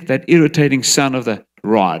 tick, that irritating sound of the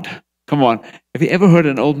rod. Come on. Have you ever heard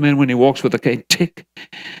an old man when he walks with a cane? Tick,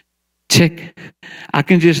 tick. I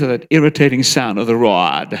can just hear that irritating sound of the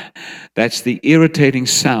rod. That's the irritating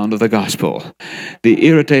sound of the gospel. The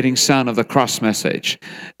irritating sound of the cross message.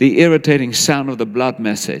 The irritating sound of the blood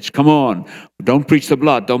message. Come on. Don't preach the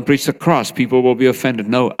blood. Don't preach the cross. People will be offended.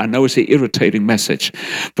 No, I know it's the irritating message,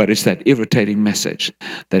 but it's that irritating message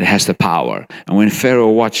that has the power. And when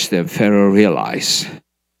Pharaoh watched them, Pharaoh realized,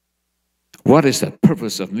 what is the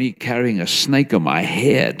purpose of me carrying a snake on my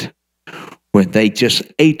head when they just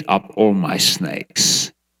ate up all my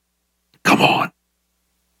snakes? Come on.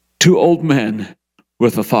 2 old men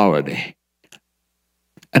with authority.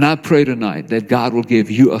 And I pray tonight that God will give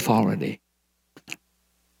you authority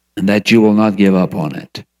and that you will not give up on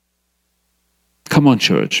it. Come on,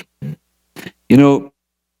 church. You know,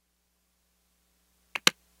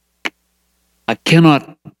 I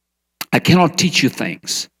cannot teach you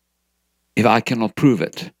things if I cannot prove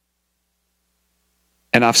it.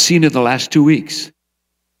 And I've seen it the last 2 weeks.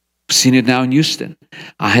 I've seen it now in Houston.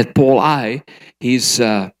 I had Paul Ai. He's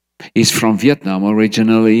from Vietnam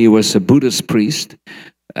originally. He was a Buddhist priest,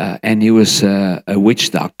 and he was a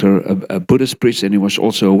witch doctor, a Buddhist priest, and he was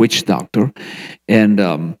also a witch doctor.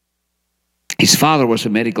 And his father was a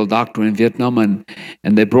medical doctor in Vietnam,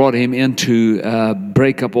 and they brought him in to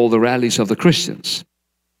break up all the rallies of the Christians.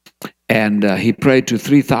 And he prayed to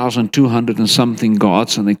 3,200 and something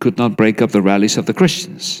gods, and they could not break up the rallies of the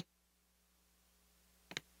Christians.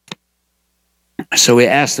 So he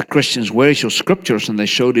asked the Christians, where is your scriptures? And they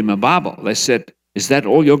showed him a Bible. They said, is that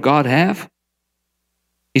all your God have?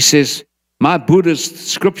 He says, my Buddhist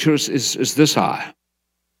scriptures is this high.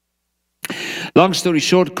 Long story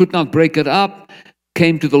short, could not break it up.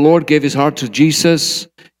 Came to the Lord, gave his heart to Jesus.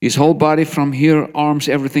 His whole body from here, arms,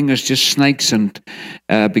 everything is just snakes, and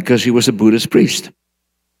because he was a Buddhist priest.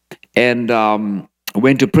 And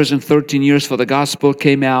went to prison 13 years for the gospel,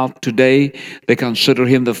 came out. Today, they consider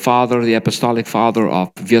him the father, the apostolic father of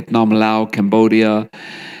Vietnam, Laos, Cambodia.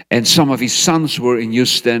 And some of his sons were in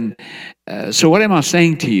Houston. So what am I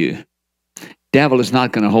saying to you? Devil is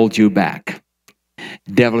not going to hold you back.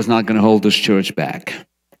 Devil is not going to hold this church back.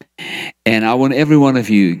 And I want every one of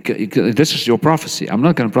you, this is your prophecy. I'm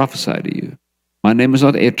not going to prophesy to you. My name is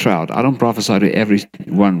not Ed Trout. I don't prophesy to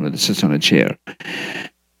everyone that sits on a chair.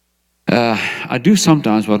 I do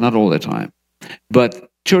sometimes, but not all the time. But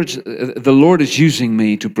church, the Lord is using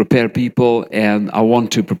me to prepare people, and I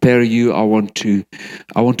want to prepare you. I want to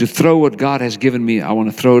throw what God has given me. I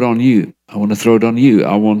want to throw it on you. I want to throw it on you.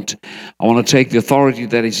 I want to take the authority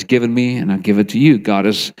that He's given me, and I give it to you. God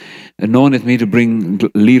has anointed me to bring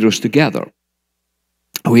leaders together.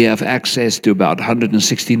 We have access to about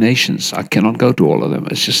 160 nations. I cannot go to all of them.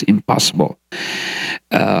 It's just impossible.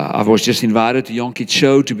 I was just invited to Yom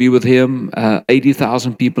Kippur to be with him,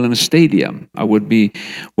 80,000 people in a stadium. I would be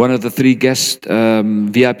one of the 3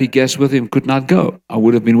 VIP guests with him, could not go. I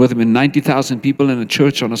would have been with him in 90,000 people in a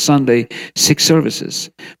church on a Sunday, 6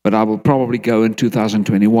 services. But I will probably go in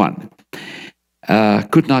 2021.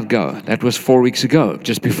 Could not go. That was 4 weeks ago,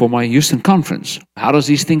 just before my Houston conference. How does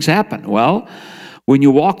these things happen? Well, when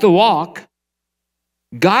you walk the walk,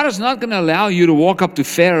 God is not going to allow you to walk up to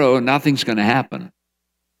Pharaoh and nothing's going to happen.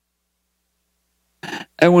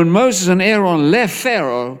 And when Moses and Aaron left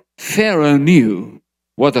Pharaoh, Pharaoh knew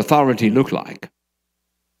what authority looked like.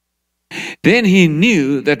 Then he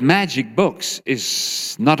knew that magic books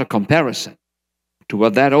is not a comparison to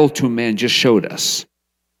what that old 2 men just showed us.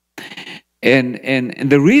 And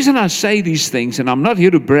the reason I say these things, and I'm not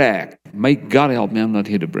here to brag, may God help me, I'm not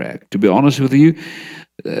here to brag. To be honest with you,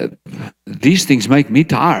 these things make me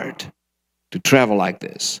tired to travel like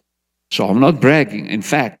this. So I'm not bragging. In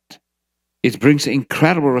fact, it brings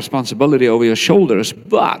incredible responsibility over your shoulders,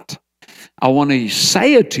 but I want to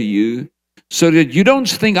say it to you so that you don't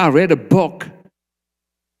think I read a book.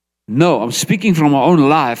 No, I'm speaking from my own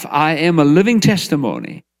life. I am a living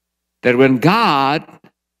testimony that when God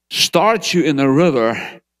starts you in the river,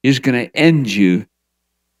 He's going to end you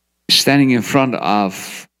standing in front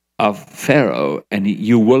of Pharaoh, and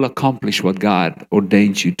you will accomplish what God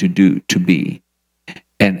ordains you to do, to be.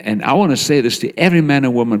 And I want to say this to every man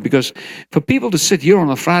and woman, because for people to sit here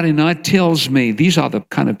on a Friday night tells me these are the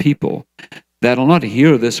kind of people that will not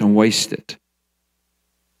hear this and waste it.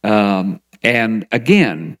 And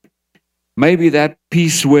again, maybe that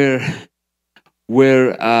piece where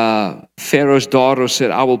Pharaoh's daughter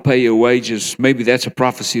said, I will pay your wages, maybe that's a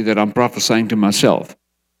prophecy that I'm prophesying to myself.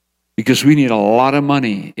 Because we need a lot of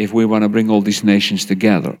money if we want to bring all these nations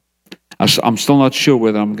together. I'm still not sure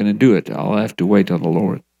whether I'm going to do it. I'll have to wait on the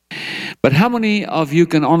Lord. But how many of you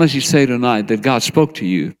can honestly say tonight that God spoke to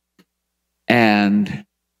you and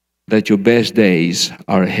that your best days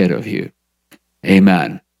are ahead of you?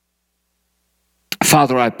 Amen.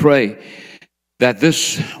 Father, I pray that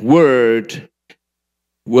this word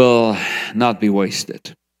will not be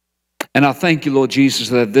wasted. And I thank you, Lord Jesus,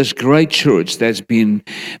 that this great church that's been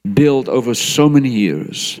built over so many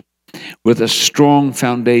years with a strong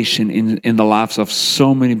foundation in the lives of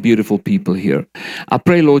so many beautiful people here. I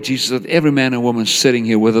pray, Lord Jesus, that every man and woman sitting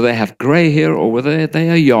here, whether they have gray hair or whether they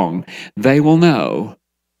are young, they will know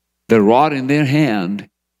the rod in their hand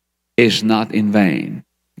is not in vain.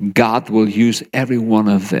 God will use every one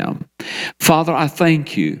of them. Father, I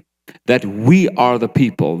thank you that we are the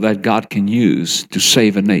people that God can use to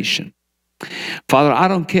save a nation. Father, I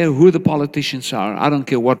don't care who the politicians are. I don't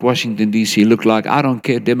care what Washington, D.C. look like. I don't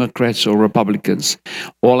care Democrats or Republicans.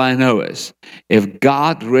 All I know is if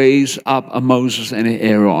God raised up a Moses and an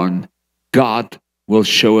Aaron, God will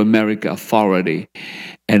show America authority,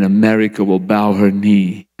 and America will bow her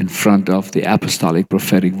knee in front of the apostolic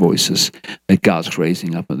prophetic voices that God's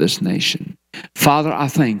raising up in this nation. Father, I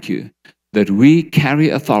thank you that we carry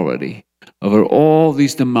authority over all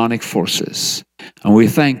these demonic forces. And we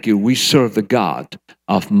thank you, we serve the God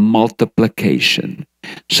of multiplication,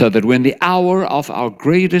 so that when the hour of our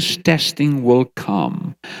greatest testing will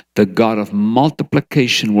come, the God of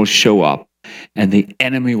multiplication will show up, and the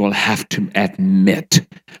enemy will have to admit,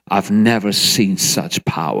 I've never seen such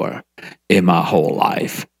power in my whole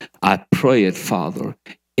life. I pray it, Father,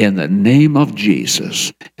 in the name of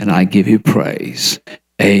Jesus, and I give you praise.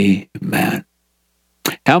 Amen.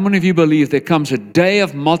 How many of you believe there comes a day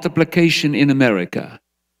of multiplication in America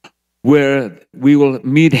where we will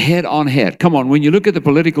meet head on head? Come on, when you look at the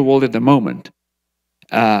political world at the moment,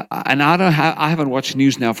 and I haven't watched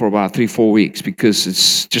news now for about 3-4 weeks because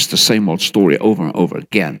it's just the same old story over and over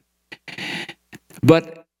again.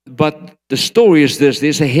 But the story is this: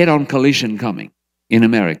 there's a head-on collision coming in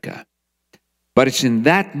America. But it's in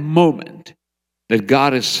that moment that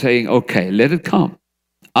God is saying, okay, let it come.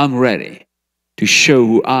 I'm ready to show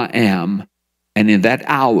who I am. And in that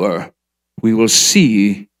hour, we will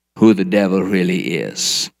see who the devil really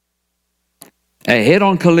is. A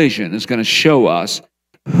head-on collision is going to show us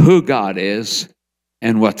who God is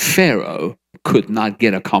and what Pharaoh could not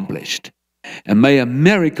get accomplished. And may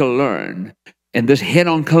America learn in this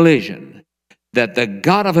head-on collision that the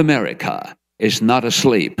God of America is not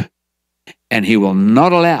asleep, and he will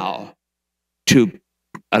not allow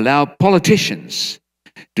politicians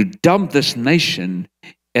to dump this nation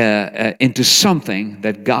into something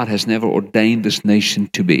that God has never ordained this nation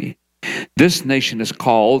to be. This nation is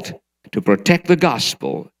called to protect the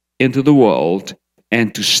gospel into the world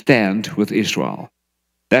and to stand with Israel.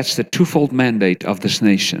 That's the twofold mandate of this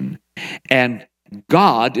nation. And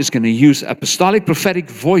God is going to use apostolic prophetic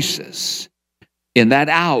voices in that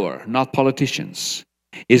hour, not politicians.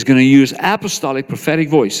 He's going to use apostolic prophetic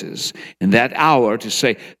voices in that hour to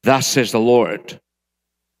say, thus says the Lord.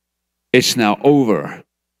 It's now over.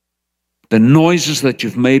 The noises that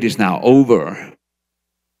you've made is now over.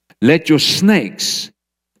 Let your snakes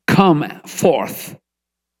come forth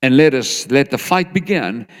and let the fight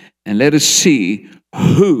begin, and let us see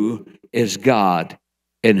who is God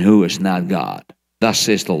and who is not God. Thus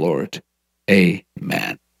says the Lord.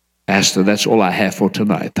 Amen. Pastor, that's all I have for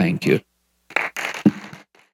tonight. Thank you.